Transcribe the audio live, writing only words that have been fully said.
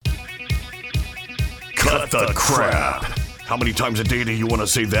Cut the crap. How many times a day do you want to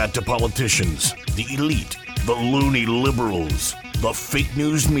say that to politicians, the elite, the loony liberals, the fake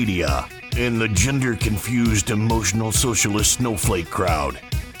news media, and the gender-confused emotional socialist snowflake crowd?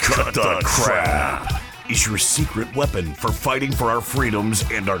 Cut the crap is your secret weapon for fighting for our freedoms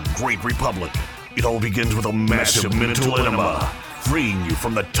and our great republic. It all begins with a massive mental enema, freeing you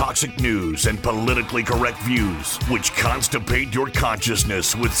from the toxic news and politically correct views, which constipate your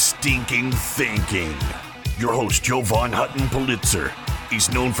consciousness with stinking thinking. Your host, Jovan Hutton Pulitzer.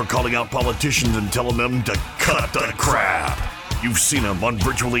 He's known for calling out politicians and telling them to cut the crap. You've seen him on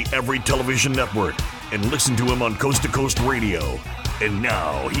virtually every television network and listened to him on Coast to Coast Radio. And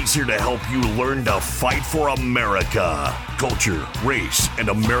now he's here to help you learn to fight for America. Culture, race, and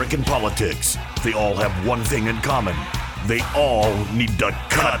American politics. They all have one thing in common. They all need to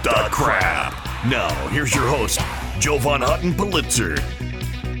cut the crap. Now, here's your host, Jovan Hutton Pulitzer.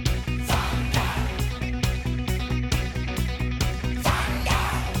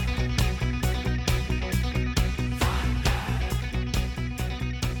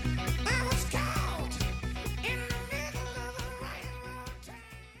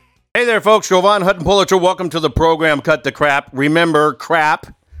 Hey there, folks. Jovan Hutton Pulitzer. Welcome to the program, Cut the Crap. Remember,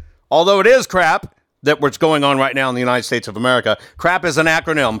 crap, although it is crap, that what's going on right now in the United States of America, crap is an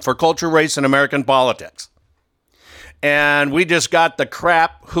acronym for culture, race, and American politics. And we just got the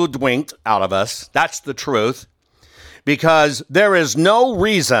crap hoodwinked out of us. That's the truth. Because there is no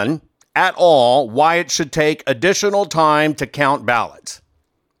reason at all why it should take additional time to count ballots.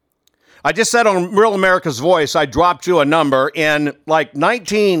 I just said on Real America's Voice, I dropped you a number in like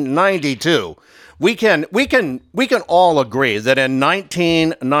 1992. We can all agree that in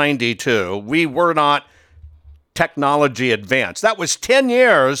 1992, we were not technology advanced. That was 10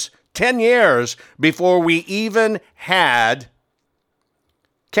 years before we even had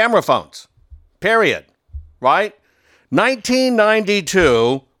camera phones, period, right?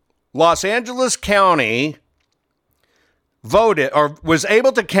 1992, Los Angeles County voted or was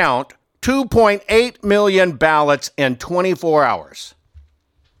able to count 2.8 million ballots in 24 hours.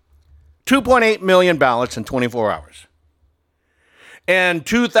 2.8 million ballots in 24 hours. And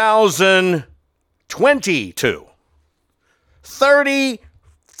 2022, 30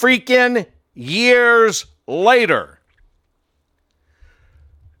 freaking years later,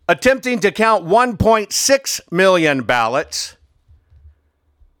 attempting to count 1.6 million ballots,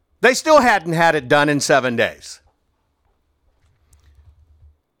 they still hadn't had it done in 7 days.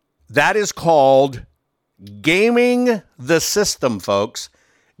 That is called gaming the system, folks.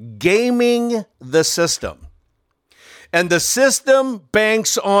 Gaming the system. And the system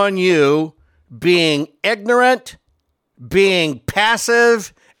banks on you being ignorant, being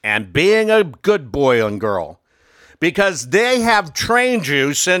passive, and being a good boy and girl. Because they have trained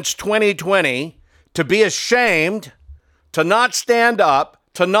you since 2020 to be ashamed, to not stand up,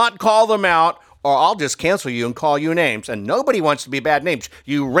 to not call them out, or I'll just cancel you and call you names. And nobody wants to be bad names.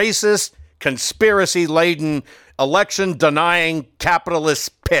 You racist, conspiracy-laden, election-denying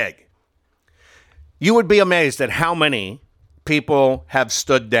capitalist pig. You would be amazed at how many people have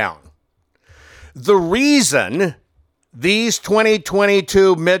stood down. The reason these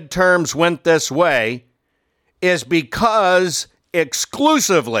 2022 midterms went this way is because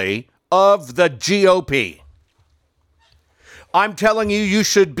exclusively of the GOP. I'm telling you, you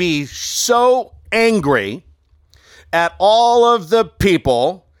should be so angry at all of the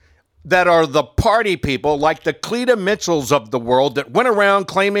people that are the party people, like the Cleta Mitchells of the world that went around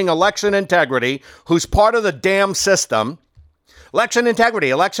claiming election integrity, who's part of the damn system. Election integrity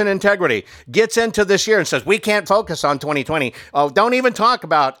gets into this year and says, we can't focus on 2020. Oh, don't even talk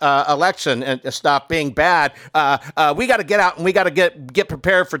about election and stuff being bad. We got to get out and we got to get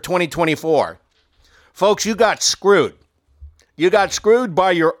prepared for 2024. Folks, you got screwed. You got screwed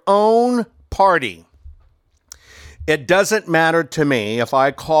by your own party. It doesn't matter to me if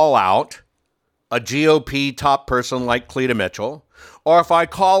I call out a GOP top person like Cleta Mitchell, or if I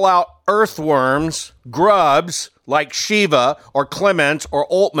call out earthworms, grubs like Shiva or Clements or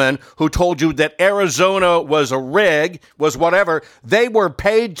Altman, who told you that Arizona was a rig, was whatever. They were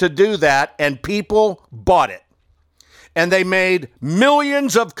paid to do that, and people bought it. And they made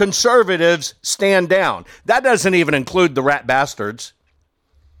millions of conservatives stand down. That doesn't even include the rat bastards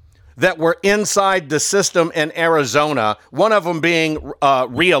that were inside the system in Arizona, one of them being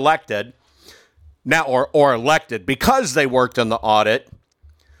reelected now or elected because they worked in the audit.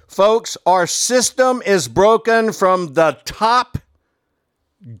 Folks, our system is broken from the top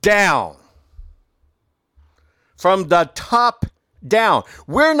down. From the top down.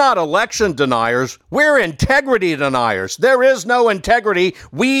 We're not election deniers. We're integrity deniers. There is no integrity.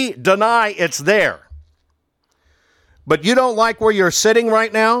 We deny it's there. But you don't like where you're sitting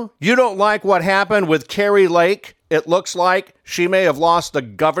right now? You don't like what happened with Carrie Lake? It looks like she may have lost the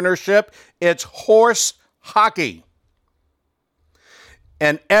governorship. It's horse hockey.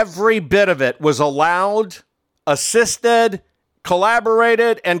 And every bit of it was allowed, assisted,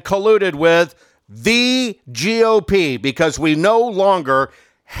 collaborated, and colluded with the GOP, because we no longer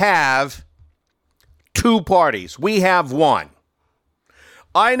have two parties. We have one.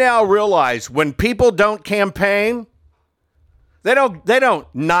 I now realize when people don't campaign, they don't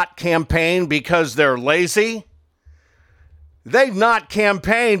not campaign because they're lazy. They not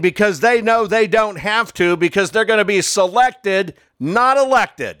campaign because they know they don't have to, because they're going to be selected, not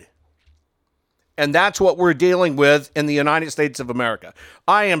elected. And that's what we're dealing with in the United States of America.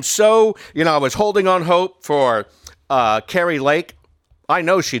 I am so, I was holding on hope for Carrie Lake. I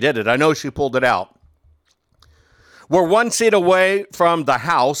know she did it. I know she pulled it out. We're one seat away from the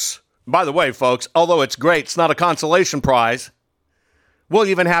House. By the way, folks, although it's great, it's not a consolation prize. We'll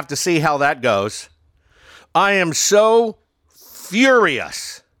even have to see how that goes. I am so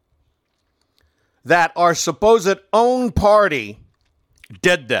furious that our supposed own party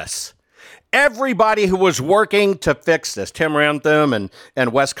did this. Everybody who was working to fix this, Tim Ramthun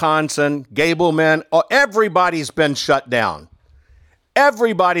and Wisconsin, Gableman, everybody's been shut down.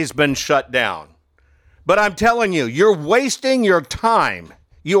 Everybody's been shut down. But I'm telling you, you're wasting your time.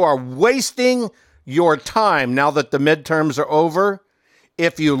 You are wasting your time now that the midterms are over.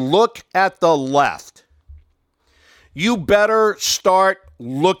 If you look at the left, you better start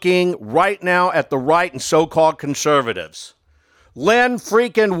looking right now at the right and so-called conservatives. Lynn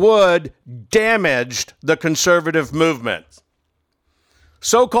freaking Wood damaged the conservative movement.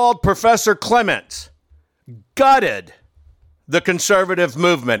 So-called Professor Clements gutted the conservative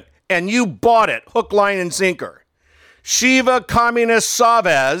movement, and you bought it hook, line, and sinker. Shiva Communist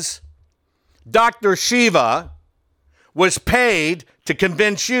Chavez, Dr. Shiva, was paid to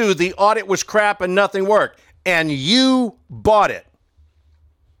convince you the audit was crap and nothing worked, and you bought it.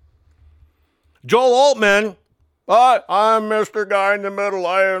 Joel Altman, I'm Mr. Guy in the Middle,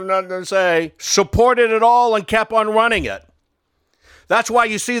 I have nothing to say, supported it all and kept on running it. That's why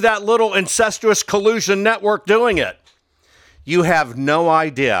you see that little incestuous collusion network doing it. You have no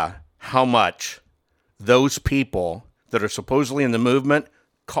idea how much those people that are supposedly in the movement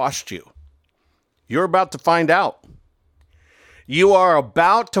cost you. You're about to find out. You are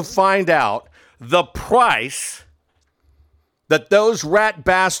about to find out the price that those rat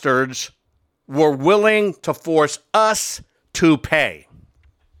bastards were willing to force us to pay.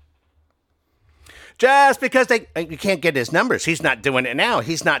 Just because you can't get his numbers. He's not doing it now.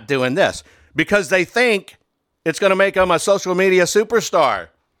 He's not doing this. Because they think it's going to make him a social media superstar.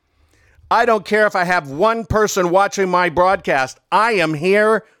 I don't care if I have one person watching my broadcast. I am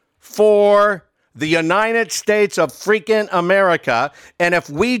here for the United States of freaking America. And if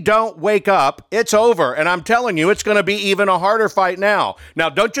we don't wake up, it's over. And I'm telling you, it's going to be even a harder fight now. Now,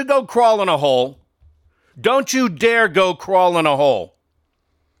 don't you go crawl in a hole. Don't you dare go crawl in a hole.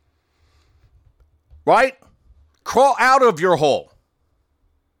 Right? Crawl out of your hole.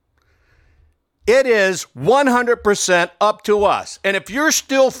 It is 100% up to us. And if you're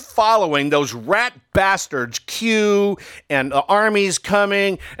still following those rat bastards, Q, and the army's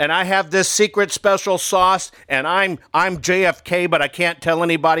coming, and I have this secret special sauce, and I'm JFK, but I can't tell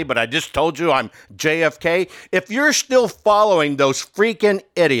anybody, but I just told you I'm JFK. If you're still following those freaking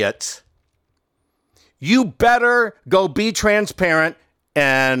idiots, you better go be transparent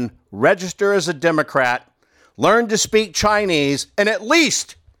and register as a Democrat, learn to speak Chinese, and at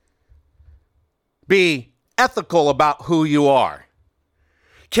least be ethical about who you are.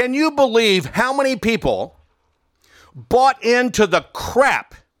 Can you believe how many people bought into the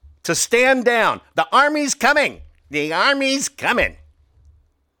crap to stand down? The army's coming. The army's coming.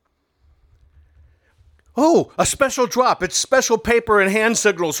 Oh, a special drop. It's special paper and hand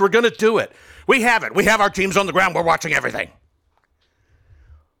signals. We're going to do it. We have it. We have our teams on the ground. We're watching everything.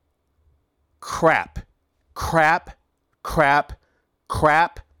 Crap. Crap. Crap.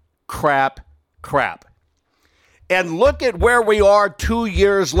 Crap. Crap. Crap. And look at where we are 2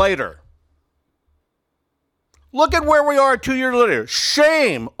 years later. Look at where we are 2 years later.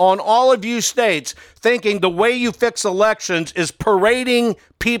 Shame on all of you states thinking the way you fix elections is parading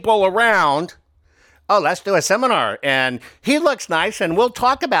people around. Oh, let's do a seminar, and he looks nice, and we'll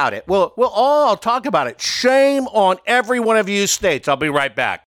talk about it. We'll all talk about it. Shame on every one of you states. I'll be right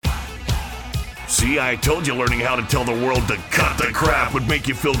back. See, I told you learning how to tell the world to cut the crap would make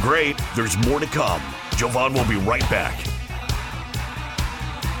you feel great. There's more to come. Jovan will be right back.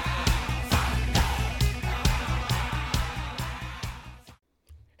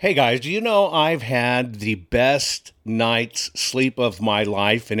 Hey guys, do you know I've had the best night's sleep of my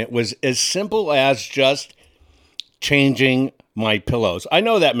life, and it was as simple as just changing my pillows. I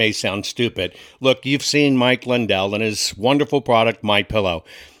know that may sound stupid. Look, you've seen Mike Lindell and his wonderful product, My Pillow.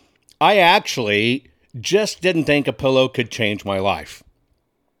 I actually just didn't think a pillow could change my life.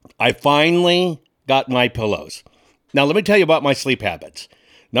 I finally got My Pillows. Now, let me tell you about my sleep habits.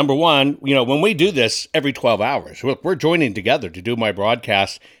 Number one, when we do this every 12 hours, look, we're joining together to do my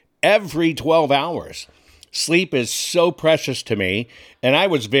broadcast every 12 hours. Sleep is so precious to me, and I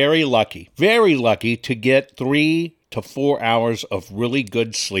was very lucky to get 3 to 4 hours of really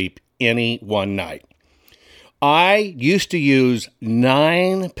good sleep any one night. I used to use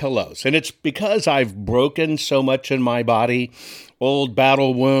 9 pillows, and it's because I've broken so much in my body, old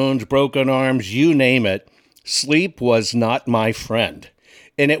battle wounds, broken arms, you name it. Sleep was not my friend.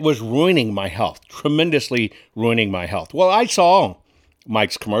 And it was ruining my health, tremendously ruining my health. Well, I saw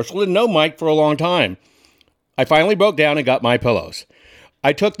Mike's commercial, didn't know Mike for a long time. I finally broke down and got My Pillows.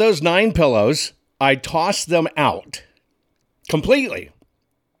 I took those 9 pillows, I tossed them out completely.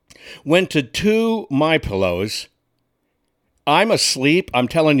 Went to 2 My Pillows. I'm asleep, I'm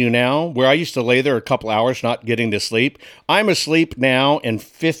telling you now, where I used to lay there a couple hours not getting to sleep. I'm asleep now in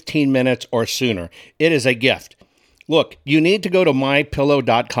 15 minutes or sooner. It is a gift. Look, you need to go to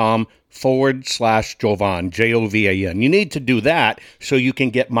mypillow.com/Jovan, Jovan. You need to do that so you can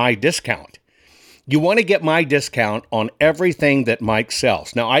get my discount. You want to get my discount on everything that Mike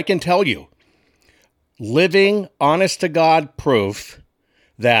sells. Now, I can tell you, living honest-to-God proof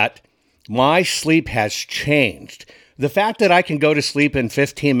that my sleep has changed. The fact that I can go to sleep in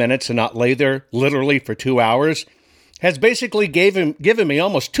 15 minutes and not lay there literally for 2 hours has basically given me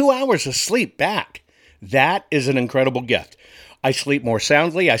almost 2 hours of sleep back. That is an incredible gift. I sleep more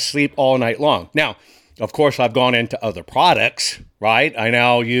soundly. I sleep all night long. Now, of course, I've gone into other products, right? I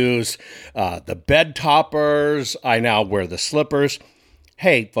now use the bed toppers. I now wear the slippers.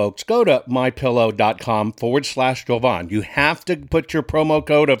 Hey, folks, go to mypillow.com/Jovan. You have to put your promo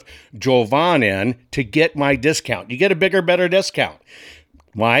code of Jovan in to get my discount. You get a bigger, better discount.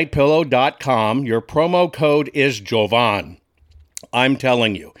 mypillow.com. Your promo code is Jovan. I'm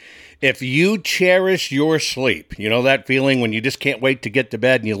telling you. If you cherish your sleep, you know that feeling when you just can't wait to get to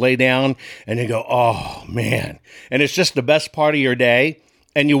bed and you lay down and you go, oh man, and it's just the best part of your day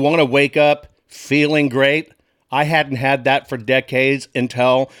and you want to wake up feeling great. I hadn't had that for decades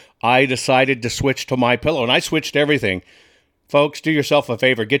until I decided to switch to My Pillow, and I switched everything. Folks, do yourself a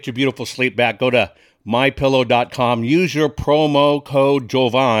favor, get your beautiful sleep back. Go to mypillow.com, use your promo code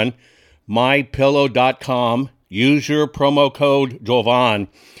Jovan, mypillow.com, use your promo code Jovan.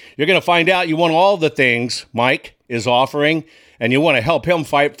 You're going to find out you want all the things Mike is offering, and you want to help him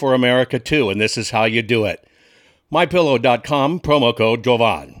fight for America too, and this is how you do it. MyPillow.com, promo code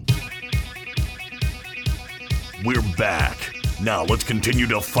Jovan. We're back. Now let's continue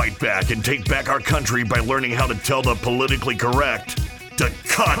to fight back and take back our country by learning how to tell the politically correct to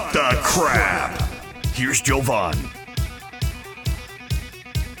cut the crap. Here's Jovan.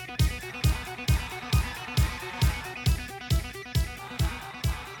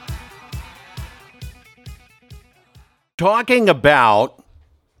 Talking about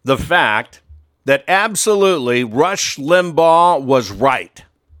the fact that absolutely Rush Limbaugh was right.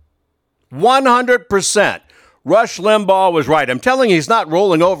 100%. Rush Limbaugh was right. I'm telling you, he's not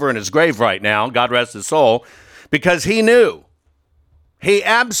rolling over in his grave right now, God rest his soul, because he knew. He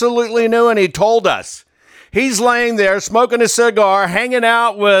absolutely knew, and he told us. He's laying there smoking a cigar, hanging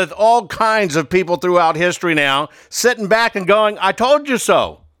out with all kinds of people throughout history now, sitting back and going, I told you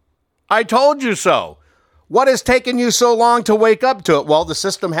so. I told you so. What has taken you so long to wake up to it? Well, the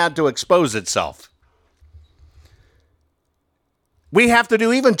system had to expose itself. We have to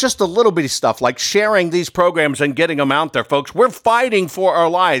do even just a little bit of stuff like sharing these programs and getting them out there, folks. We're fighting for our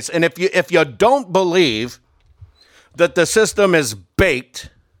lives. And if you don't believe that the system is baked,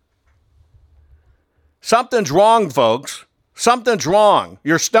 something's wrong, folks. Something's wrong.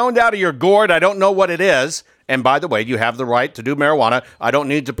 You're stoned out of your gourd. I don't know what it is. And by the way, you have the right to do marijuana. I don't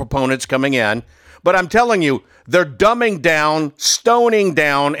need the proponents coming in. But I'm telling you, they're dumbing down, stoning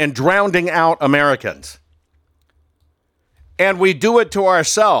down, and drowning out Americans. And we do it to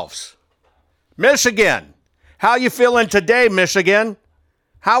ourselves. Michigan, how you feeling today, Michigan?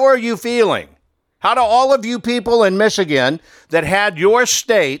 How are you feeling? How do all of you people in Michigan that had your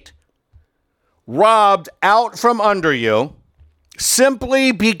state robbed out from under you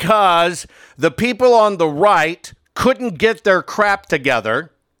simply because the people on the right couldn't get their crap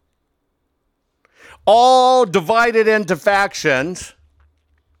together, all divided into factions,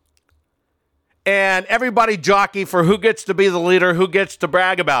 and everybody jockey for who gets to be the leader, who gets to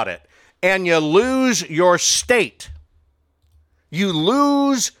brag about it. And you lose your state. You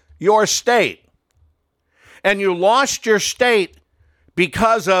lose your state. And you lost your state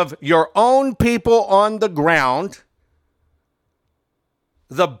because of your own people on the ground,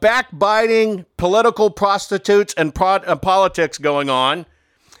 the backbiting political prostitutes and politics going on,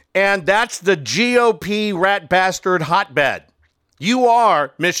 and that's the GOP rat bastard hotbed. You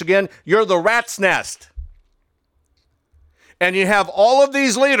are, Michigan, you're the rat's nest. And you have all of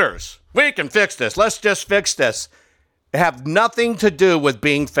these leaders. We can fix this. Let's just fix this. They have nothing to do with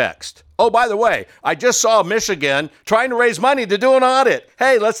being fixed. Oh, by the way, I just saw Michigan trying to raise money to do an audit.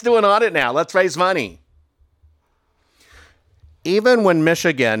 Hey, let's do an audit now. Let's raise money. Even when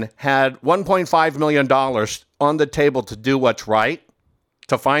Michigan had $1.5 million on the table to do what's right,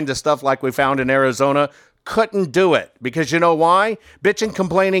 to find the stuff like we found in Arizona, couldn't do it. Because you know why? Bitching,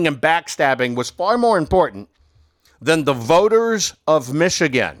 complaining, and backstabbing was far more important than the voters of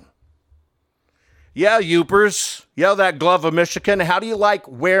Michigan. Yeah, Youpers. Yeah, that glove of Michigan. How do you like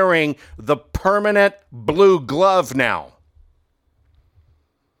wearing the permanent blue glove now?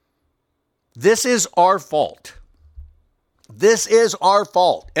 This is our fault. This is our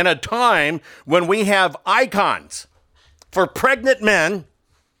fault. In a time when we have icons for pregnant men,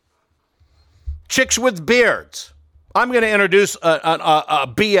 chicks with beards. I'm going to introduce a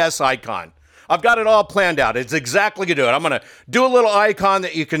BS icon. I've got it all planned out. It's exactly going to do it. I'm going to do a little icon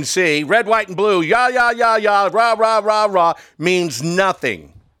that you can see. Red, white, and blue. Yah, yah, yah, yah. Rah, rah, rah, rah. Means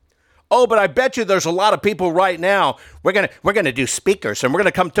nothing. Oh, but I bet you there's a lot of people right now. We're gonna do speakers, and we're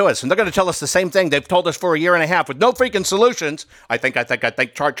gonna come to us, and they're gonna tell us the same thing they've told us for a year and a half with no freaking solutions. I think,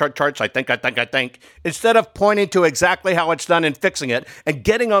 charts. I think. Instead of pointing to exactly how it's done and fixing it and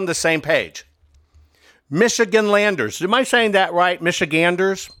getting on the same page. Michiganlanders. Am I saying that right?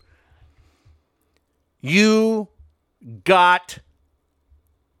 Michiganders? You got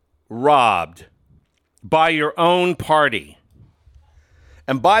robbed by your own party.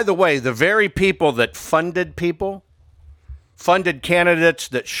 And by the way, the very people that funded candidates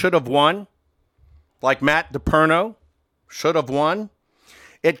that should have won, like Matt DePerno, should have won.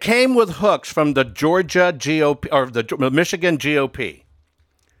 It came with hooks from the Georgia GOP, or the Michigan GOP.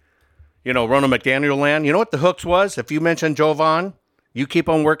 You know, Ronna McDaniel land. You know what the hooks was? If you mention Jovan, you keep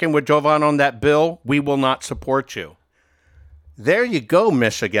on working with Jovan on that bill, we will not support you. There you go,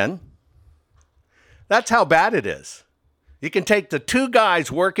 Michigan. That's how bad it is. You can take the two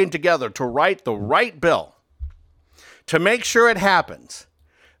guys working together to write the right bill to make sure it happens.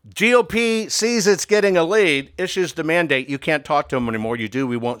 GOP sees it's getting a lead, issues the mandate. You can't talk to them anymore. You do,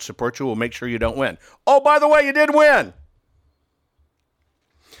 we won't support you. We'll make sure you don't win. Oh, by the way, you did win.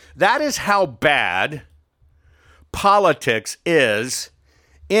 That is how bad politics is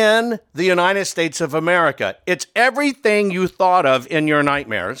in the United States of America. It's everything you thought of in your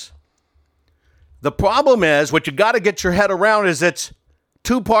nightmares. The problem is, what you got to get your head around is it's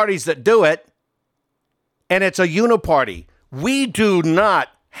two parties that do it, and it's a uniparty. We do not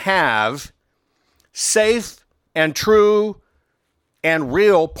have safe and true and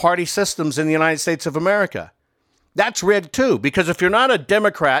real party systems in the United States of America. That's rigged too, because if you're not a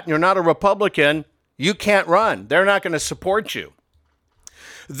Democrat and you're not a Republican, you can't run. They're not going to support you.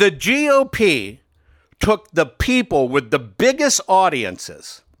 The GOP took the people with the biggest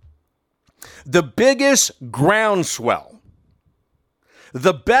audiences, the biggest groundswell,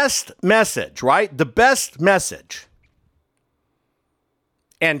 the best message, right? The best message,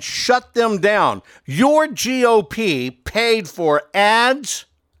 and shut them down. Your GOP paid for ads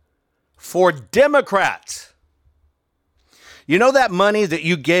for Democrats. You know that money that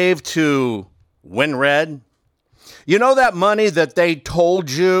you gave to WinRed? You know that money that they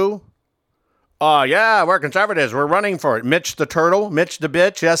told you? Oh, yeah, we're conservatives. We're running for it. Mitch the turtle, Mitch the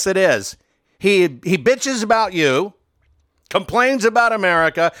bitch. Yes, it is. He bitches about you, complains about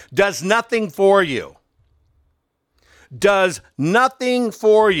America, does nothing for you. Does nothing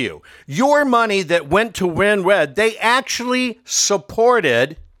for you. Your money that went to WinRed, they actually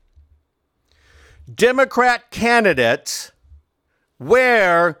supported Democrat candidates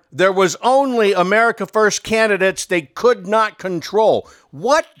where there was only America First candidates they could not control.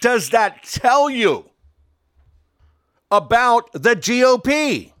 What does that tell you about the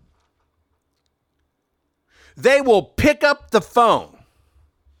GOP? They will pick up the phone.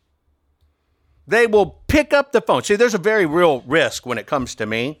 They will pick up the phone. See, there's a very real risk when it comes to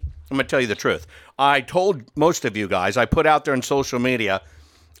me. I'm going to tell you the truth. I told most of you guys, I put out there on social media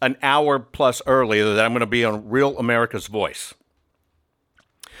an hour plus earlier that I'm going to be on Real America's Voice.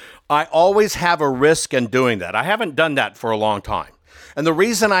 I always have a risk in doing that. I haven't done that for a long time. And the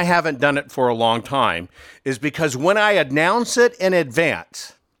reason I haven't done it for a long time is because when I announce it in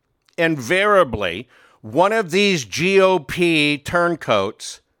advance, invariably, one of these GOP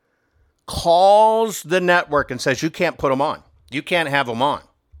turncoats calls the network and says, you can't put them on. You can't have them on.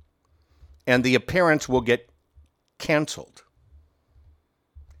 And the appearance will get canceled.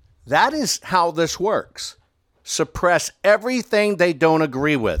 That is how this works. Suppress everything they don't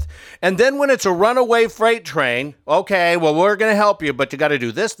agree with. And then when it's a runaway freight train, okay, well, we're going to help you, but you got to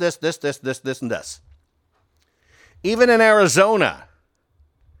do this, and this. Even in Arizona,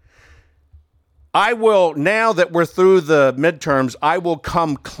 I will, now that we're through the midterms, I will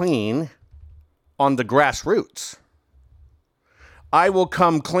come clean on the grassroots. I will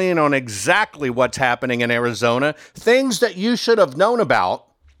come clean on exactly what's happening in Arizona, things that you should have known about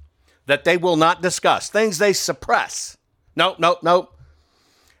that they will not discuss, things they suppress. Nope.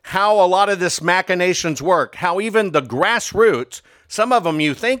 How a lot of this machinations work, how even the grassroots, some of them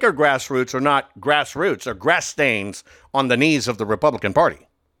you think are grassroots are not grassroots, are grass stains on the knees of the Republican Party.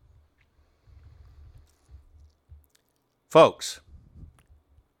 Folks,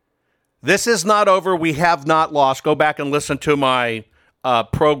 this is not over. We have not lost. Go back and listen to my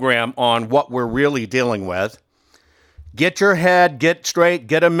program on what we're really dealing with. Get your head, get straight,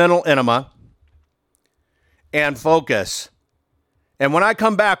 get a mental enema, and focus. And when I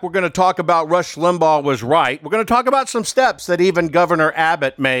come back, we're going to talk about Rush Limbaugh was right. We're going to talk about some steps that even Governor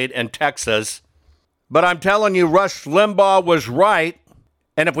Abbott made in Texas. But I'm telling you, Rush Limbaugh was right,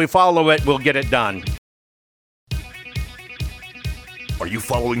 and if we follow it, we'll get it done. Are you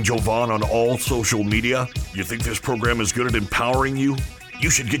following Jovan on all social media? You think this program is good at empowering you? You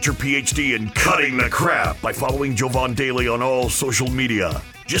should get your PhD in cutting the crap by following Jovan Daily on all social media.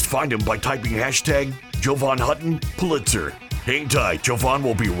 Just find him by typing hashtag Jovan Hutton Pulitzer. Hang tight, Jovan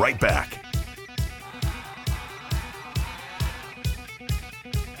will be right back.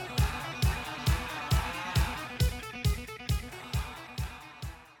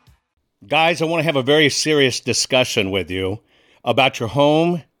 Guys, I want to have a very serious discussion with you about your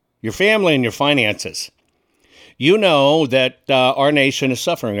home, your family, and your finances. You know that our nation is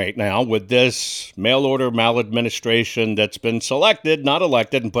suffering right now with this mail-order maladministration that's been selected, not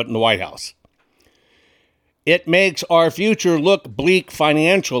elected, and put in the White House. It makes our future look bleak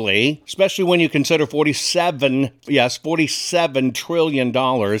financially, especially when you consider $47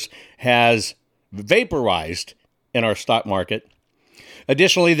 trillion has vaporized in our stock market.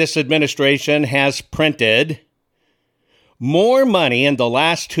 Additionally, this administration has printed more money in the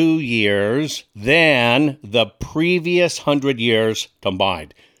last 2 years than the previous 100 years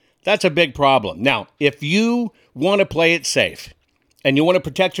combined. That's a big problem. Now, if you want to play it safe and you want to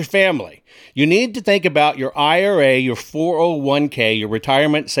protect your family, you need to think about your IRA, your 401k, your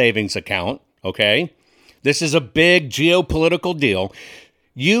retirement savings account, okay? This is a big geopolitical deal.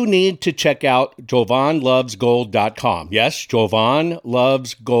 You need to check out JovanLovesGold.com. Yes,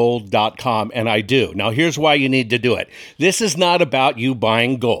 JovanLovesGold.com, and I do. Now, here's why you need to do it. This is not about you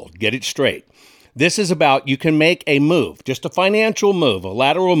buying gold. Get it straight. This is about you can make a move, just a financial move, a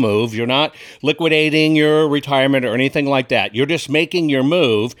lateral move. You're not liquidating your retirement or anything like that. You're just making your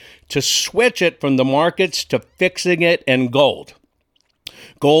move to switch it from the markets to fixing it in gold.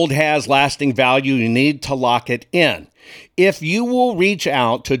 Gold has lasting value. You need to lock it in. If you will reach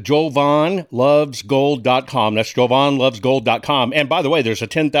out to JovanLovesGold.com, that's JovanLovesGold.com. And by the way, there's a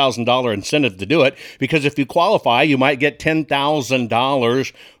 $10,000 incentive to do it because if you qualify, you might get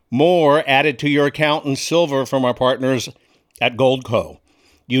 $10,000 more added to your account in silver from our partners at Goldco.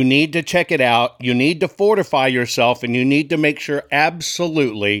 You need to check it out. You need to fortify yourself, and you need to make sure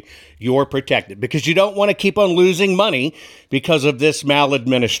absolutely you're protected because you don't want to keep on losing money because of this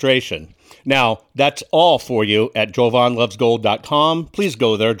maladministration. Now, that's all for you at JovanLovesGold.com. Please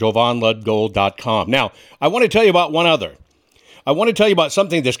go there, JovanLovesGold.com. Now, I want to tell you about one other. I want to tell you about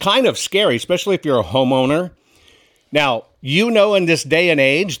something that's kind of scary, especially if you're a homeowner. Now, you know in this day and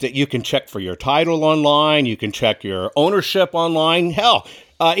age that you can check for your title online, you can check your ownership online. Hell,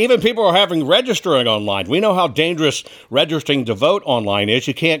 even people are having registering online. We know how dangerous registering to vote online is.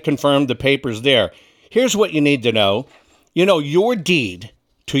 You can't confirm the papers there. Here's what you need to know. You know, your deed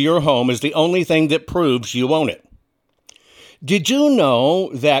to your home is the only thing that proves you own it. Did you know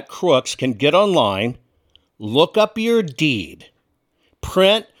that crooks can get online, look up your deed,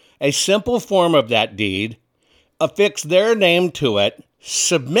 print a simple form of that deed, affix their name to it,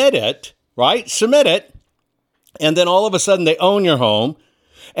 submit it, right? Submit it, and then all of a sudden they own your home,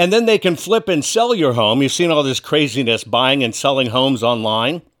 and then they can flip and sell your home. You've seen all this craziness buying and selling homes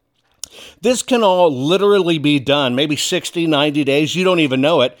online. This can all literally be done, maybe 60, 90 days, you don't even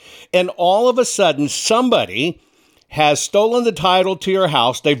know it, and all of a sudden somebody has stolen the title to your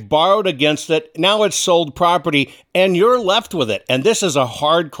house. They've borrowed against it. Now it's sold property, and you're left with it. And this is a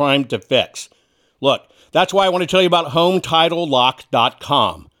hard crime to fix. Look, that's why I want to tell you about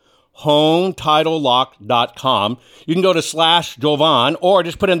HomeTitleLock.com. HomeTitleLock.com. You can go to /Jovan or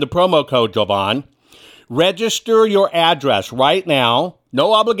just put in the promo code Jovan. Register your address right now.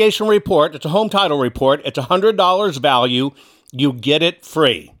 No obligation report. It's a home title report. It's $100 value. You get it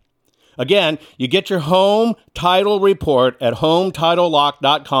free. Again, you get your home title report at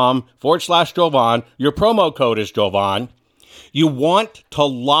HomeTitleLock.com /Jovan. Your promo code is Jovan. You want to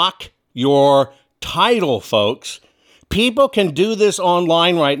lock your title, folks. People can do this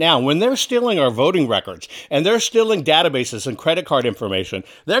online right now. When they're stealing our voting records and they're stealing databases and credit card information,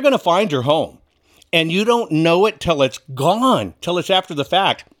 they're going to find your home. And you don't know it till it's gone, till it's after the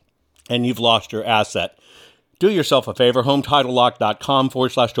fact, and you've lost your asset. Do yourself a favor, HomeTitleLock.com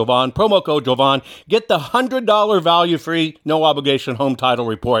 /Jovan, promo code Jovan. Get the $100 value free, no obligation home title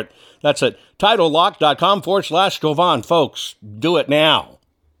report. That's it, TitleLock.com /Jovan. Folks, do it now.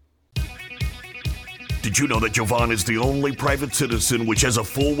 Did you know that Jovan is the only private citizen which has a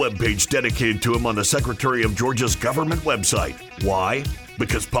full webpage dedicated to him on the Secretary of Georgia's government website? Why?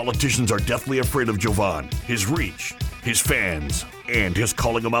 Because politicians are deathly afraid of Jovan, his reach, his fans, and his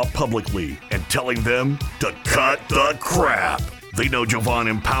calling them out publicly and telling them to cut the crap. They know Jovan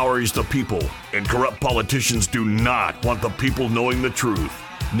empowers the people, and corrupt politicians do not want the people knowing the truth.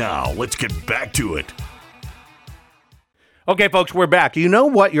 Now, let's get back to it. Okay, folks, we're back. You know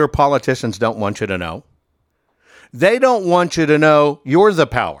what your politicians don't want you to know? They don't want you to know you're the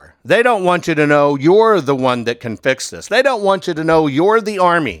power. They don't want you to know you're the one that can fix this. They don't want you to know you're the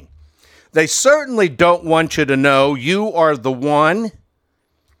army. They certainly don't want you to know you are the one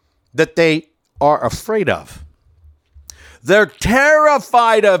that they are afraid of. They're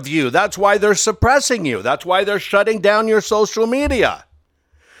terrified of you. That's why they're suppressing you. That's why they're shutting down your social media.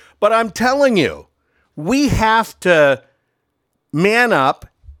 But I'm telling you, we have to man up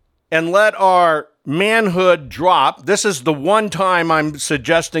and let our manhood drop. This is the one time I'm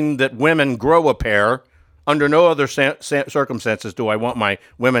suggesting that women grow a pair. Under no other circumstances do I want my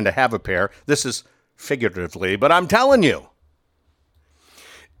women to have a pair. This is figuratively, but I'm telling you.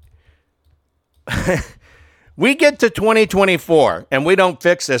 We get to 2024 and we don't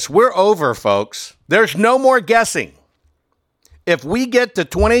fix this. We're over, folks. There's no more guessing. If we get to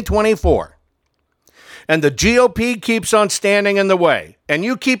 2024 and the GOP keeps on standing in the way, and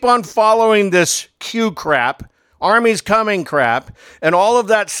you keep on following this Q crap, Army's coming crap, and all of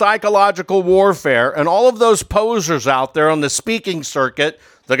that psychological warfare, and all of those posers out there on the speaking circuit,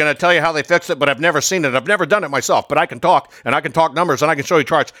 they're going to tell you how they fix it, but I've never seen it. I've never done it myself, but I can talk, and I can talk numbers, and I can show you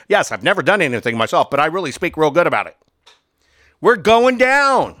charts. Yes, I've never done anything myself, but I really speak real good about it. We're going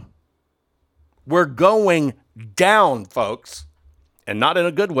down. We're going down, folks, and not in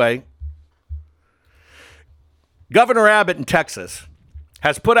a good way. Governor Abbott in Texas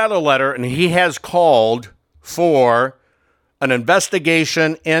has put out a letter, and he has called for an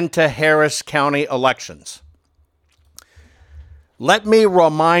investigation into Harris County elections. Let me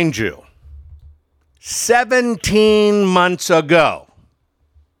remind you, 17 months ago,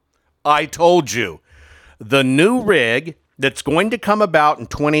 I told you the new rig that's going to come about in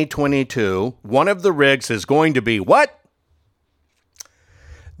 2022, one of the rigs is going to be what?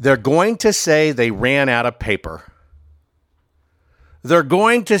 They're going to say they ran out of paper. They're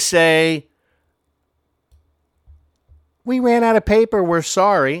going to say, we ran out of paper, we're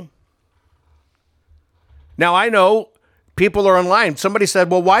sorry. Now, I know people are online. Somebody said,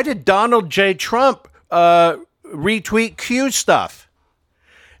 well, why did Donald J. Trump retweet Q stuff?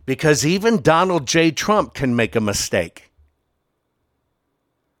 Because even Donald J. Trump can make a mistake.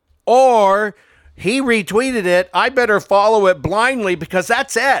 Or he retweeted it, I better follow it blindly because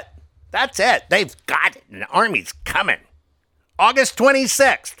that's it. That's it. They've got it. The Army's coming. August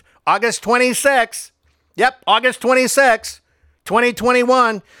 26th. August 26th. Yep, August 26th,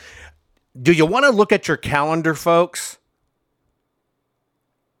 2021. Do you want to look at your calendar, folks?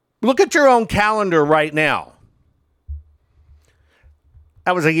 Look at your own calendar right now.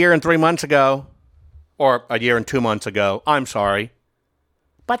 That was a year and 3 months ago. Or a year and 2 months ago. I'm sorry.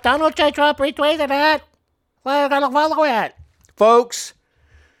 But Donald J. Trump retweeted it. We're going to follow it. Folks,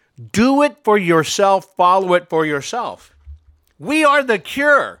 do it for yourself. Follow it for yourself. We are the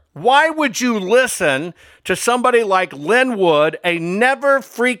cure. Why would you listen to somebody like Lynn Wood, a never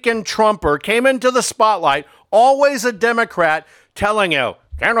freaking Trumper, came into the spotlight, always a Democrat, telling you,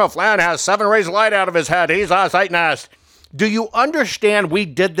 General Flynn has 7 rays of light out of his head. He's a Satanist. Do you understand we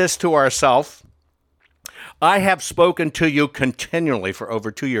did this to ourselves? I have spoken to you continually for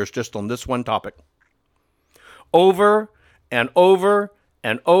over 2 years just on this one topic. over and over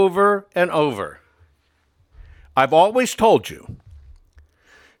and over and over. I've always told you,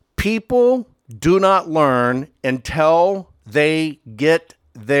 people do not learn until they get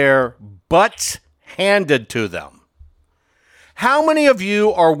their butts handed to them. How many of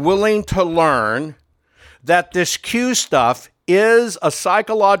you are willing to learn that this Q stuff is a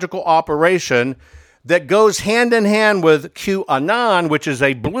psychological operation that goes hand in hand with QAnon, which is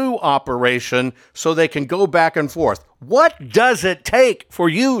a blue operation, so they can go back and forth? What does it take for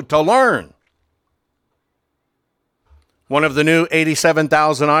you to learn? One of the new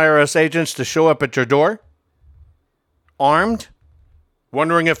 87,000 IRS agents to show up at your door? Armed?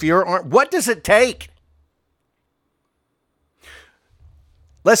 Wondering if you're armed? What does it take?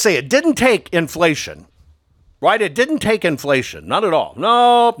 Let's say it didn't take inflation, right? It didn't take inflation. Not at all.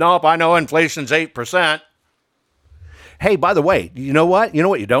 Nope. I know inflation's 8%. Hey, by the way, you know what? You know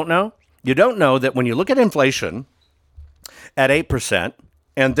what you don't know? You don't know that when you look at inflation at 8%,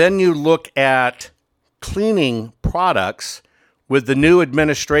 and then you look at cleaning products with the new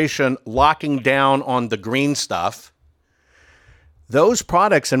administration locking down on the green stuff, those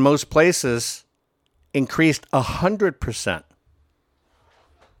products in most places increased 100%.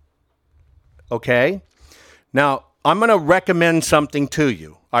 Okay? Now, I'm going to recommend something to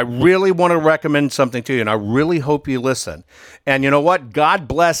you. I really want to recommend something to you, and I really hope you listen. And you know what? God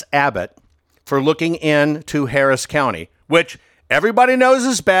bless Abbott for looking into Harris County, which everybody knows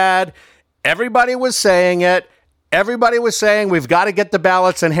is bad. Everybody was saying it. Everybody was saying we've got to get the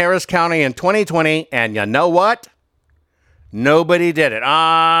ballots in Harris County in 2020. And you know what? Nobody did it.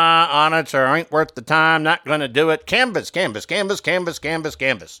 On it, sir. Ain't worth the time. Not going to do it. Canvas. Sorry.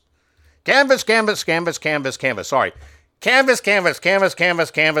 Canvas.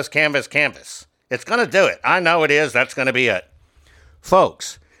 It's going to do it. I know it is. That's going to be it.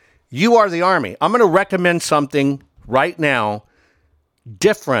 Folks, you are the Army. I'm going to recommend something right now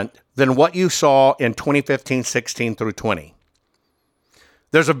different than what you saw in 2015, 16 through 20.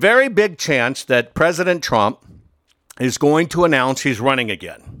 There's a very big chance that President Trump is going to announce he's running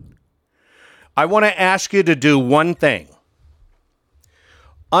again. I want to ask you to do one thing.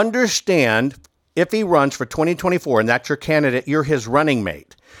 Understand, if he runs for 2024 and that's your candidate, you're his running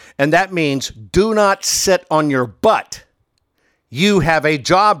mate. And that means do not sit on your butt. You have a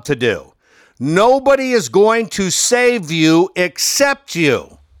job to do. Nobody is going to save you except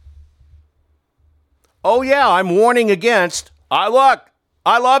you. Oh yeah, I'm warning against, I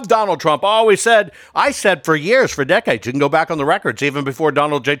love Donald Trump. I said for years, for decades, you can go back on the records, even before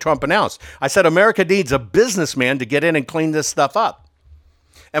Donald J. Trump announced. I said America needs a businessman to get in and clean this stuff up.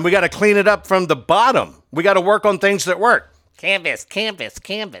 And we got to clean it up from the bottom. We got to work on things that work. Canvas.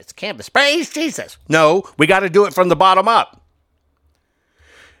 Praise Jesus. No, we got to do it from the bottom up.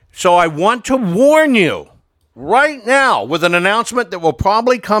 So I want to warn you right now with an announcement that will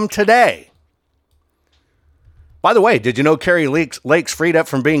probably come today. By the way, did you know Carrie Lake's freed up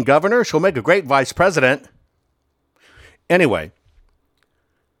from being governor? She'll make a great vice president. Anyway,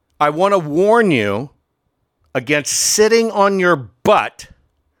 I want to warn you against sitting on your butt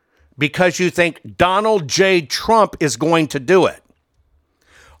because you think Donald J. Trump is going to do it.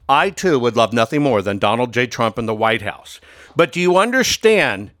 I, too, would love nothing more than Donald J. Trump in the White House. But do you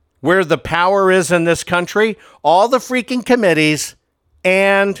understand where the power is in this country? All the freaking committees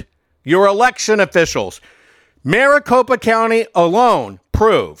and your election officials. Maricopa County alone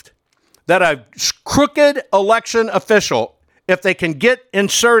proved that a crooked election official, if they can get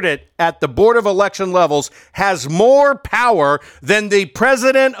inserted at the Board of Election levels, has more power than the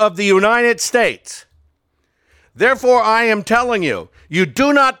President of the United States. Therefore, I am telling you, you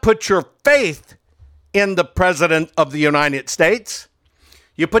do not put your faith in the President of the United States.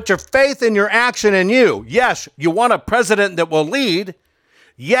 You put your faith in your action in you. Yes, you want a president that will lead.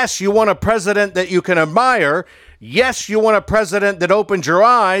 Yes, you want a president that you can admire. Yes, you want a president that opens your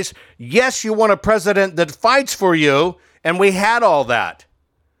eyes. Yes, you want a president that fights for you. And we had all that.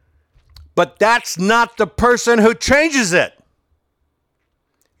 But that's not the person who changes it.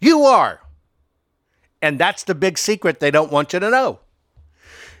 You are. And that's the big secret they don't want you to know.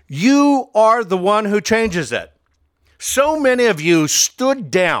 You are the one who changes it. So many of you stood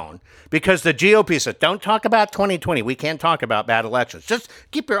down because the GOP said, don't talk about 2020. We can't talk about bad elections. Just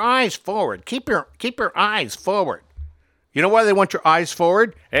keep your eyes forward. Keep your eyes forward. You know why they want your eyes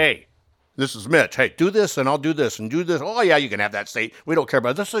forward? Hey, this is Mitch. Hey, do this and I'll do this and do this. Oh, yeah, you can have that state. We don't care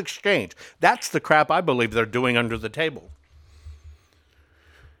about this exchange. That's the crap I believe they're doing under the table.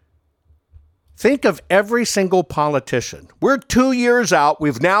 Think of every single politician. We're 2 years out.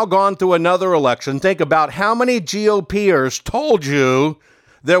 We've now gone through another election. Think about how many GOPers told you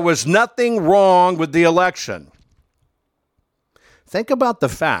there was nothing wrong with the election. think about the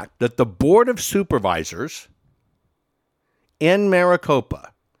fact that the Board of Supervisors in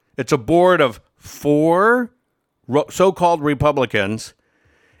Maricopa, it's a board of 4 so-called Republicans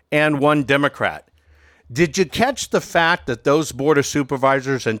and 1 Democrat. Did you catch the fact that those Board of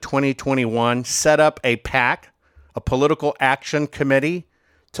Supervisors in 2021 set up a PAC, a political action committee,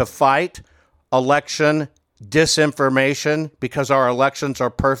 to fight election disinformation because our elections are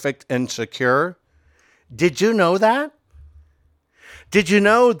perfect and secure? Did you know that? Did you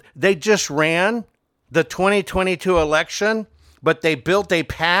know they just ran the 2022 election, but they built a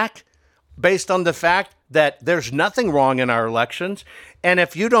PAC based on the fact that there's nothing wrong in our elections? And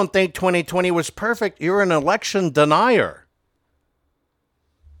if you don't think 2020 was perfect, you're an election denier.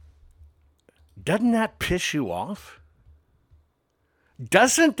 Doesn't that piss you off?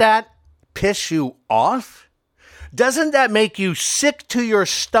 Doesn't that piss you off? Doesn't that make you sick to your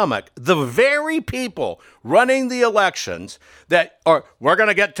stomach? The very people running the elections that are, we're going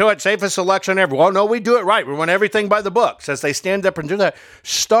to get to it, safest election ever. Well, no, we do it right. We run everything by the books. As they stand up and do that,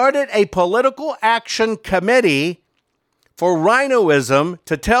 started a political action committee for rhinoism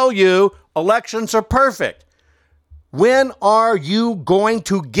to tell you elections are perfect. When are you going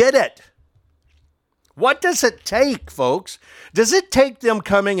to get it? What does it take, folks? Does it take them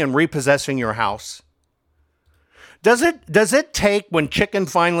coming and repossessing your house? Does it take when chicken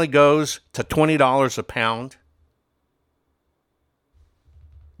finally goes to $20 a pound?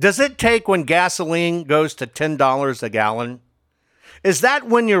 Does it take when gasoline goes to $10 a gallon? Is that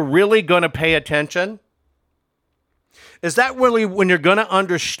when you're really going to pay attention? Is that really when you're going to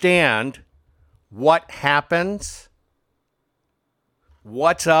understand what happens?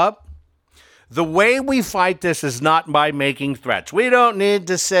 What's up? The way we fight this is not by making threats. We don't need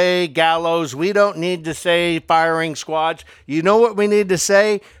to say gallows. We don't need to say firing squads. You know what we need to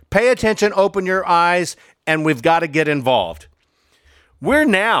say? Pay attention, open your eyes, and we've got to get involved. We're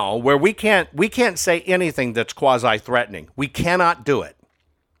now where we can't say anything that's quasi-threatening. We cannot do it.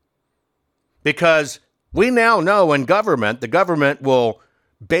 Because we now know in government, the government will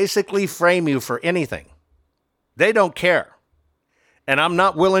basically frame you for anything. They don't care. And I'm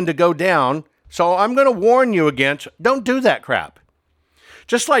not willing to go down. So I'm going to warn you against, don't do that crap.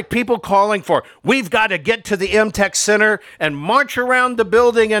 Just like people calling for, we've got to get to the MTech Center and march around the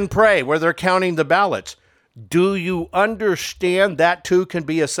building and pray where they're counting the ballots. Do you understand that too can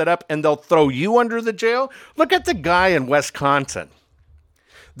be a setup and they'll throw you under the jail? Look at the guy in Wisconsin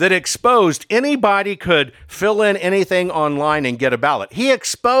that exposed anybody could fill in anything online and get a ballot. He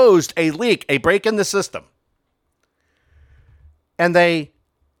exposed a leak, a break in the system. And they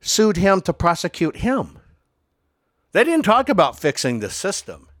sued him to prosecute him. They didn't talk about fixing the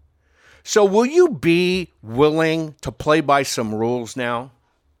system. So will you be willing to play by some rules now?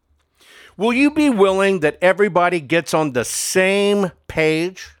 Will you be willing that everybody gets on the same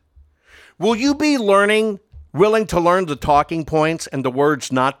page? Will you be willing to learn the talking points and the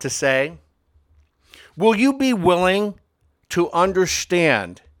words not to say? Will you be willing to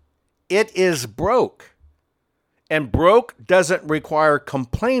understand it is broke? And broke doesn't require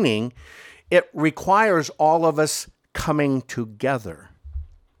complaining. It requires all of us coming together.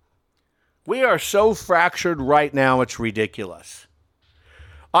 We are so fractured right now, it's ridiculous.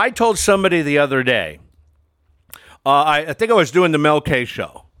 I told somebody the other day, I think I was doing the Mel K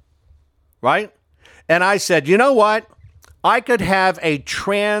show, right? And I said, you know what? I could have a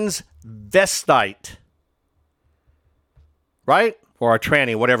transvestite, right? Or a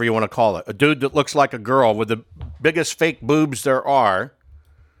tranny, whatever you want to call it. A dude that looks like a girl with the biggest fake boobs there are,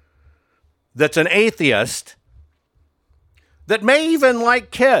 that's an atheist, that may even like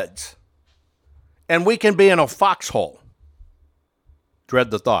kids. And we can be in a foxhole.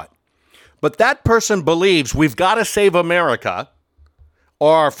 Dread the thought. But that person believes we've got to save America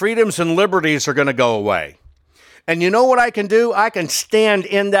or our freedoms and liberties are going to go away. And you know what I can do? I can stand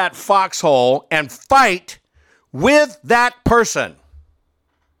in that foxhole and fight with that person.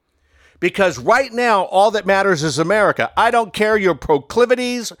 Because right now, all that matters is America. I don't care your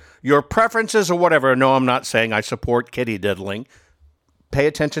proclivities, your preferences, or whatever. No, I'm not saying I support kitty diddling. Pay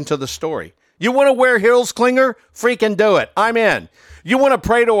attention to the story. You want to wear heels clinger? Freaking do it. I'm in. You want to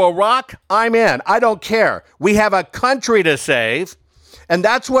pray to a rock? I'm in. I don't care. We have a country to save. And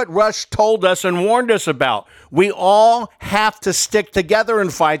that's what Rush told us and warned us about. We all have to stick together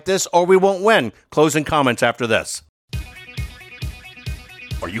and fight this or we won't win. Closing comments after this.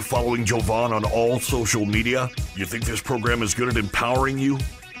 Are you following Jovan on all social media? You think this program is good at empowering you?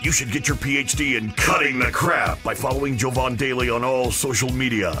 You should get your PhD in cutting the crap by following Jovan daily on all social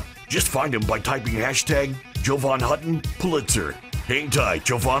media. Just find him by typing hashtag Jovan Hutton Pulitzer. Hang tight,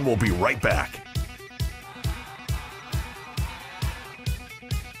 Jovan will be right back.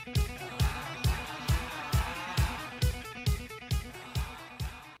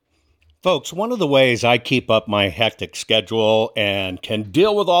 Folks, one of the ways I keep up my hectic schedule and can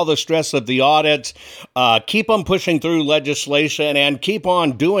deal with all the stress of the audits, keep on pushing through legislation, and keep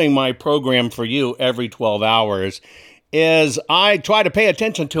on doing my program for you every 12 hours is I try to pay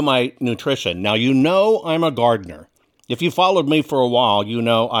attention to my nutrition. Now, you know I'm a gardener. If you followed me for a while, you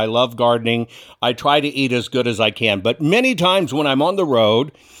know I love gardening. I try to eat as good as I can. But many times when I'm on the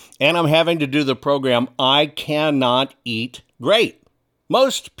road and I'm having to do the program, I cannot eat great.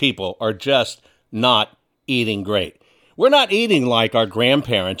 Most people are just not eating great. We're not eating like our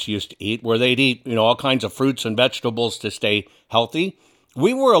grandparents used to eat, where they'd eat, all kinds of fruits and vegetables to stay healthy.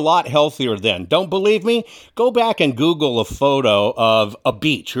 We were a lot healthier then. Don't believe me? Go back and Google a photo of a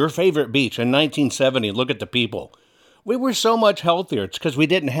beach, your favorite beach in 1970. Look at the people. We were so much healthier. It's because we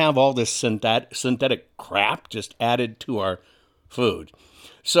didn't have all this synthetic crap just added to our food.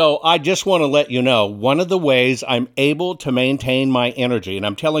 So I just want to let you know, one of the ways I'm able to maintain my energy, and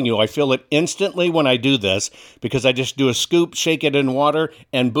I'm telling you, I feel it instantly when I do this, because I just do a scoop, shake it in water,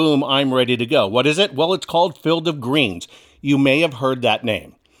 and boom, I'm ready to go. What is it? Well, it's called Field of Greens. You may have heard that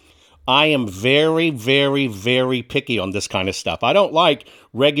name. I am very, very, very picky on this kind of stuff. I don't like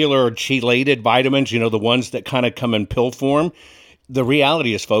regular chelated vitamins, the ones that kind of come in pill form. The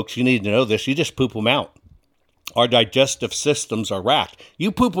reality is, folks, you need to know this, you just poop them out. Our digestive systems are racked.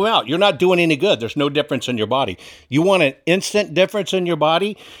 You poop them out. You're not doing any good. There's no difference in your body. You want an instant difference in your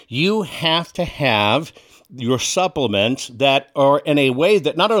body? You have to have your supplements that are in a way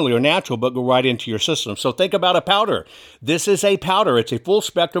that not only are natural, but go right into your system. So think about a powder. This is a powder. It's a full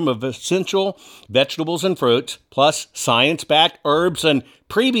spectrum of essential vegetables and fruits, plus science-backed herbs and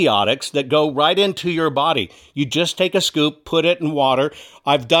prebiotics that go right into your body. You just take a scoop, put it in water.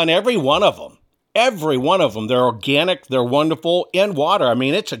 I've done every one of them. Every one of them. They're organic. They're wonderful in water. I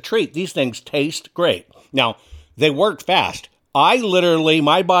mean, it's a treat. These things taste great. Now, they work fast.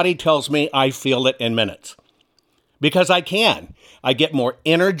 My body tells me I feel it in minutes because I can. I get more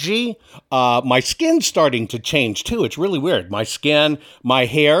energy. My skin's starting to change too. It's really weird. My skin, my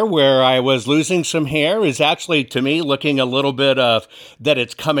hair, where I was losing some hair, is actually, to me, looking a little bit of that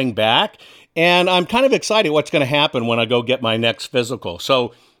it's coming back. And I'm kind of excited what's going to happen when I go get my next physical.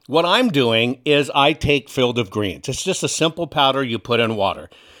 So what I'm doing is I take Field of Greens. It's just a simple powder you put in water.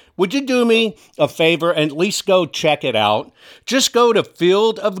 Would you do me a favor and at least go check it out? Just go to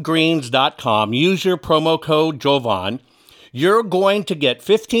fieldofgreens.com. Use your promo code Jovan. You're going to get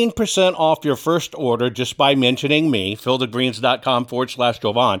 15% off your first order just by mentioning me,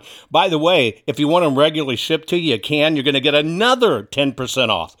 fieldofgreens.com/Jovan. By the way, if you want them regularly shipped to you, you can. You're going to get another 10%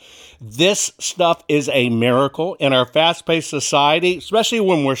 off. This stuff is a miracle in our fast-paced society, especially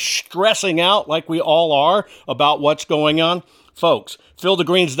when we're stressing out like we all are about what's going on. Folks,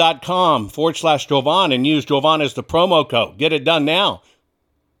 fieldofgreens.com/Jovan and use Jovan as the promo code. Get it done now.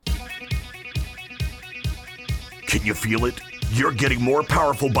 Can you feel it? You're getting more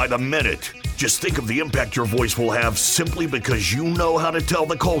powerful by the minute. Just think of the impact your voice will have simply because you know how to tell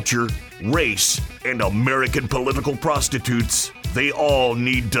the culture, race, and American political prostitutes they all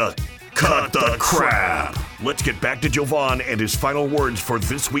need to cut the crap. Let's get back to Jovan and his final words for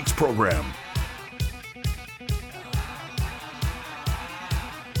this week's program.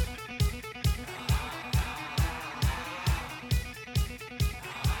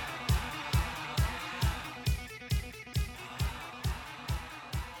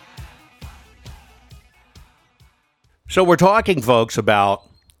 So we're talking, folks, about,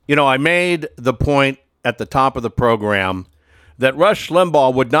 I made the point at the top of the program that Rush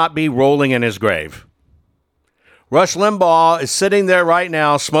Limbaugh would not be rolling in his grave. Rush Limbaugh is sitting there right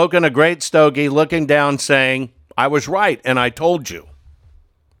now, smoking a great stogie, looking down, saying, I was right, and I told you.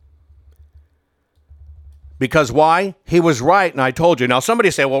 Because why? He was right, and I told you. Now,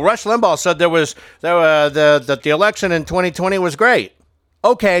 somebody say, well, Rush Limbaugh said that the election in 2020 was great.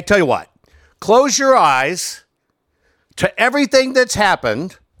 Okay, I tell you what. Close your eyes to everything that's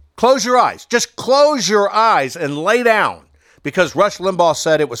happened. Close your eyes. Just close your eyes and lay down because Rush Limbaugh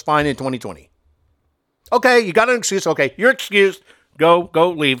said it was fine in 2020. Okay, you got an excuse. Okay, you're excused. Go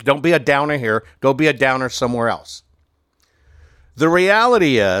leave. Don't be a downer here. Go be a downer somewhere else. The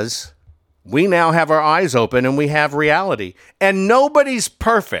reality is we now have our eyes open and we have reality. And nobody's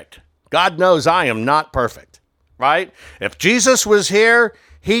perfect. God knows I am not perfect, right? If Jesus was here,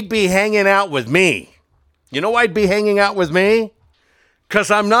 he'd be hanging out with me. You know why I'd be hanging out with me? Because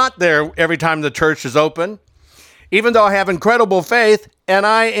I'm not there every time the church is open, even though I have incredible faith and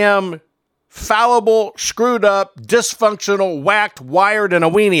I am fallible, screwed up, dysfunctional, whacked, wired, and a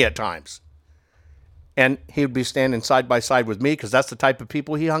weenie at times. And he would be standing side by side with me because that's the type of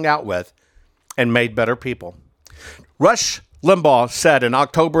people he hung out with and made better people. Rush Limbaugh said in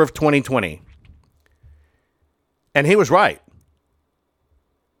October of 2020, and he was right.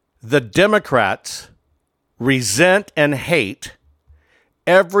 The Democrats resent and hate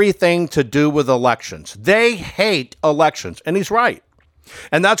everything to do with elections. They hate elections, and he's right.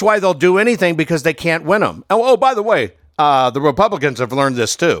 And that's why they'll do anything, because they can't win them. Oh, by the way, the Republicans have learned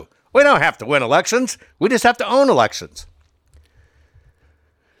this too. We don't have to win elections. We just have to own elections.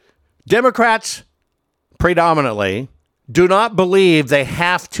 Democrats predominantly do not believe they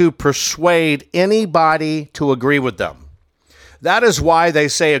have to persuade anybody to agree with them. That is why they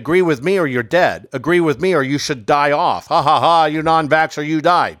say, agree with me or you're dead. Agree with me or you should die off. Ha ha ha, you non-vaxxer, you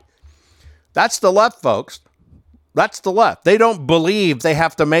died. That's the left, folks. That's the left. They don't believe they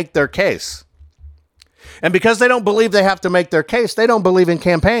have to make their case. And because they don't believe they have to make their case, they don't believe in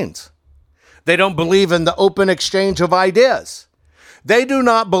campaigns. They don't believe in the open exchange of ideas. They do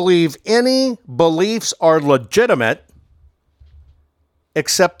not believe any beliefs are legitimate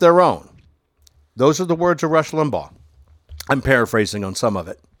except their own. Those are the words of Rush Limbaugh. I'm paraphrasing on some of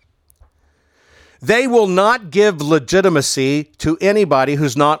it. They will not give legitimacy to anybody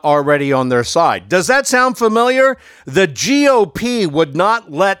who's not already on their side. Does that sound familiar? The GOP would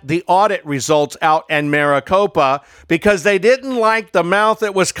not let the audit results out in Maricopa because they didn't like the mouth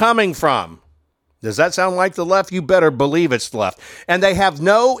it was coming from. Does that sound like the left? You better believe it's the left. And they have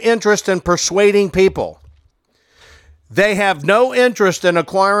no interest in persuading people. They have no interest in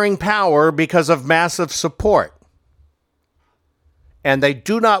acquiring power because of massive support. And they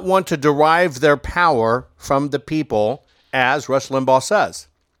do not want to derive their power from the people, as Rush Limbaugh says.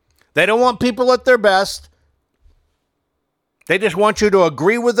 They don't want people at their best. They just want you to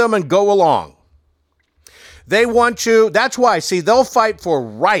agree with them and go along. They want you, that's why, see, they'll fight for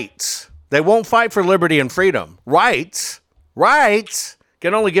rights. They won't fight for liberty and freedom. Rights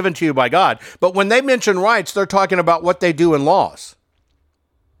get only given to you by God. But when they mention rights, they're talking about what they do in laws.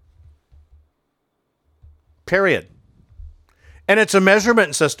 Period. And it's a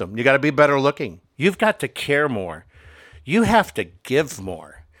measurement system. You got to be better looking. You've got to care more. You have to give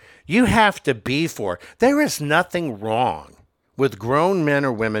more. You have to be for. There is nothing wrong with grown men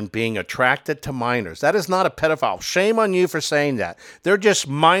or women being attracted to minors. That is not a pedophile. Shame on you for saying that. They're just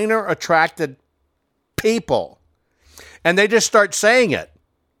minor attracted people. And they just start saying it.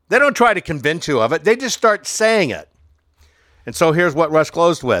 They don't try to convince you of it. They just start saying it. And so here's what Rush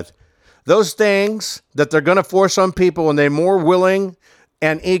closed with. Those things that they're going to force on people, and they're more willing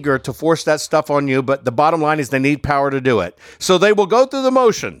and eager to force that stuff on you, but the bottom line is they need power to do it. So they will go through the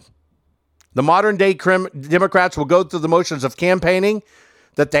motion. The modern day Democrats will go through the motions of campaigning,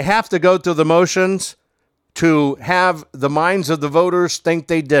 that they have to go through the motions to have the minds of the voters think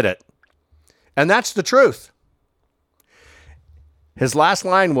they did it. And that's the truth. His last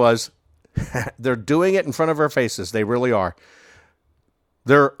line was, they're doing it in front of our faces. They really are.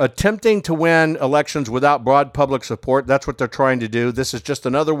 They're attempting to win elections without broad public support. That's what they're trying to do. This is just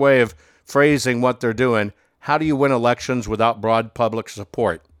another way of phrasing what they're doing. How do you win elections without broad public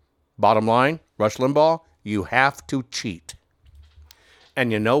support? Bottom line, Rush Limbaugh, you have to cheat.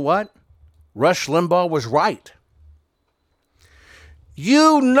 And you know what? Rush Limbaugh was right.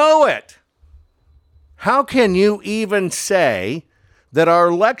 You know it. How can you even say that our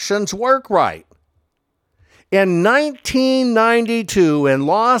elections work right? In 1992, in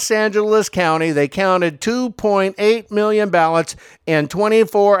Los Angeles County, they counted 2.8 million ballots in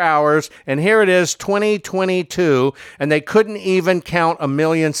 24 hours, and here it is, 2022, and they couldn't even count 1.6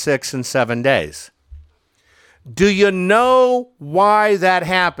 million in 7 days. Do you know why that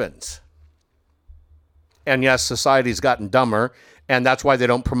happens? And yes, society's gotten dumber, and that's why they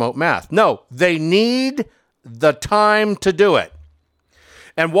don't promote math. No, they need the time to do it.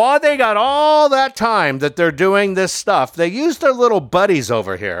 And while they got all that time that they're doing this stuff, they use their little buddies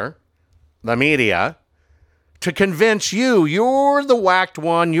over here, the media, to convince you, you're the whacked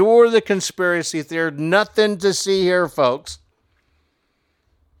one, you're the conspiracy theory, nothing to see here, folks.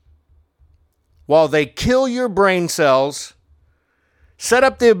 While they kill your brain cells, set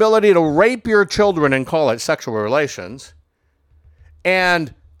up the ability to rape your children and call it sexual relations,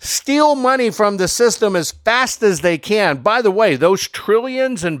 and steal money from the system as fast as they can. By the way, those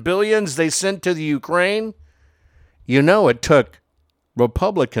trillions and billions they sent to the Ukraine, you know it took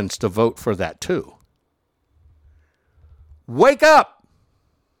Republicans to vote for that too. Wake up!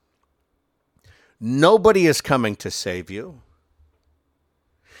 Nobody is coming to save you.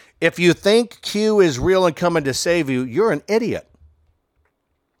 If you think Q is real and coming to save you, you're an idiot.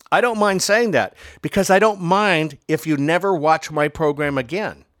 I don't mind saying that because I don't mind if you never watch my program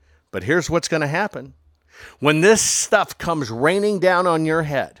again. But here's what's going to happen. When this stuff comes raining down on your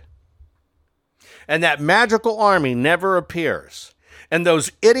head, And that magical army never appears. And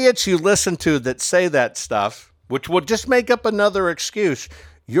those idiots you listen to that say that stuff, which will just make up another excuse,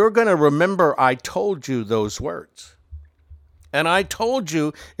 you're going to remember I told you those words. And I told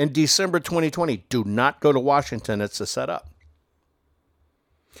you in December 2020, do not go to Washington. It's a setup.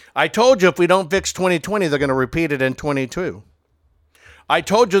 I told you if we don't fix 2020, they're going to repeat it in 22. I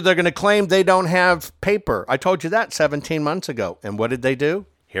told you they're going to claim they don't have paper. I told you that 17 months ago. And what did they do?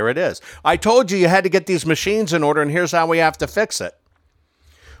 Here it is. I told you you had to get these machines in order, and here's how we have to fix it.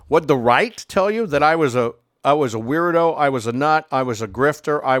 Would the right tell you that I was a weirdo, I was a nut, I was a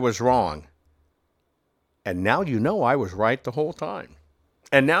grifter, I was wrong? And now you know I was right the whole time.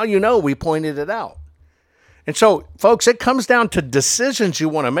 And now you know we pointed it out. And so, folks, it comes down to decisions you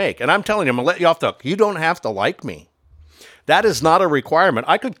want to make. And I'm telling you, I'm going to let you off the hook. You don't have to like me. That is not a requirement.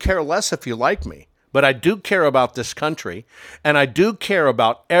 I could care less if you like me. But I do care about this country. And I do care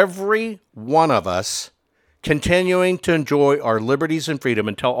about every one of us continuing to enjoy our liberties and freedom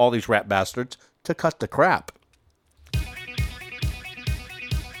and tell all these rat bastards to cut the crap.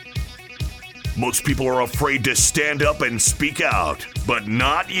 Most people are afraid to stand up and speak out, but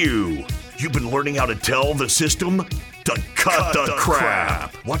not you. You've been learning how to tell the system to cut the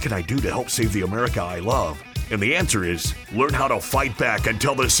crap. What can I do to help save the America I love? And the answer is learn how to fight back and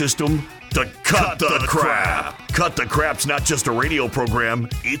tell the system to cut the crap. Cut the Crap's not just a radio program,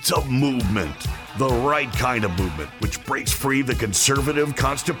 it's a movement. The right kind of movement, which breaks free the conservative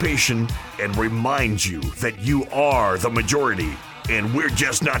constipation and reminds you that you are the majority. And we're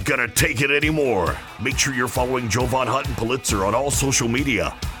just not gonna take it anymore. Make sure you're following Jovan Hutton Pulitzer on all social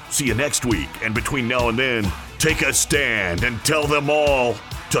media. See you next week, and between now and then, take a stand and tell them all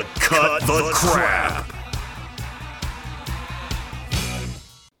to cut the crap.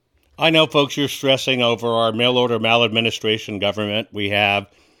 I know, folks, you're stressing over our mail-order maladministration government. We have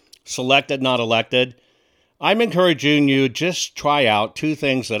selected, not elected. I'm encouraging you just try out 2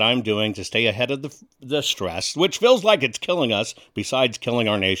 things that I'm doing to stay ahead of the stress, which feels like it's killing us, besides killing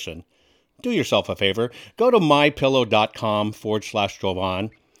our nation. Do yourself a favor. Go to mypillow.com/Jovan.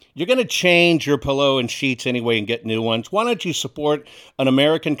 You're going to change your pillow and sheets anyway and get new ones. Why don't you support an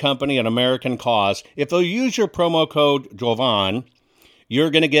American company, an American cause? If they'll use your promo code Jovan, you're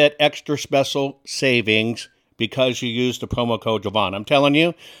going to get extra special savings because you used the promo code Jovan. I'm telling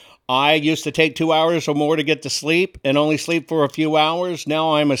you, I used to take 2 hours or more to get to sleep and only sleep for a few hours.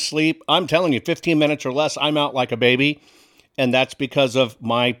 Now I'm asleep. I'm telling you, 15 minutes or less, I'm out like a baby. And that's because of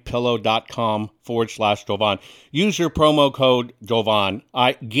mypillow.com/Jovan. Use your promo code Jovan.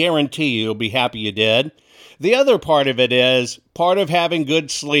 I guarantee you'll be happy you did. The other part of it is, part of having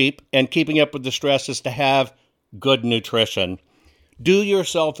good sleep and keeping up with the stress is to have good nutrition. Do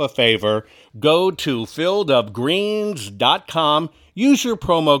yourself a favor. Go to fieldofgreens.com. Use your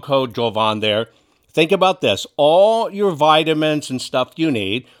promo code Jovan there. Think about this. All your vitamins and stuff you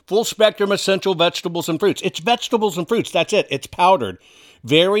need, full spectrum essential vegetables and fruits. It's vegetables and fruits. That's it. It's powdered.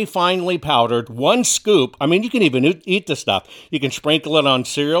 Very finely powdered. 1 scoop. I mean, you can even eat the stuff. You can sprinkle it on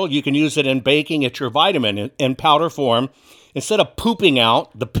cereal. You can use it in baking. It's your vitamin in powder form. Instead of pooping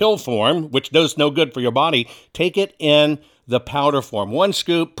out the pill form, which does no good for your body, take it in the powder form. 1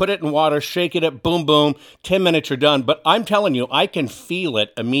 scoop, put it in water, shake it, boom, boom. 10 minutes, you're done. But I'm telling you, I can feel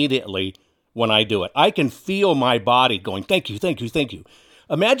it immediately when I do it. I can feel my body going, thank you, thank you, thank you.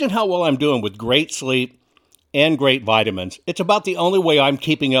 Imagine how well I'm doing with great sleep and great vitamins. It's about the only way I'm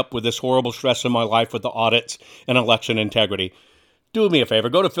keeping up with this horrible stress in my life with the audits and election integrity. Do me a favor.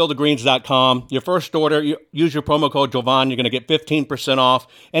 Go to fieldofgreens.com. Your first order, use your promo code Jovan. You're going to get 15% off.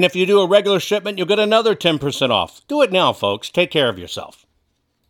 And if you do a regular shipment, you'll get another 10% off. Do it now, folks. Take care of yourself.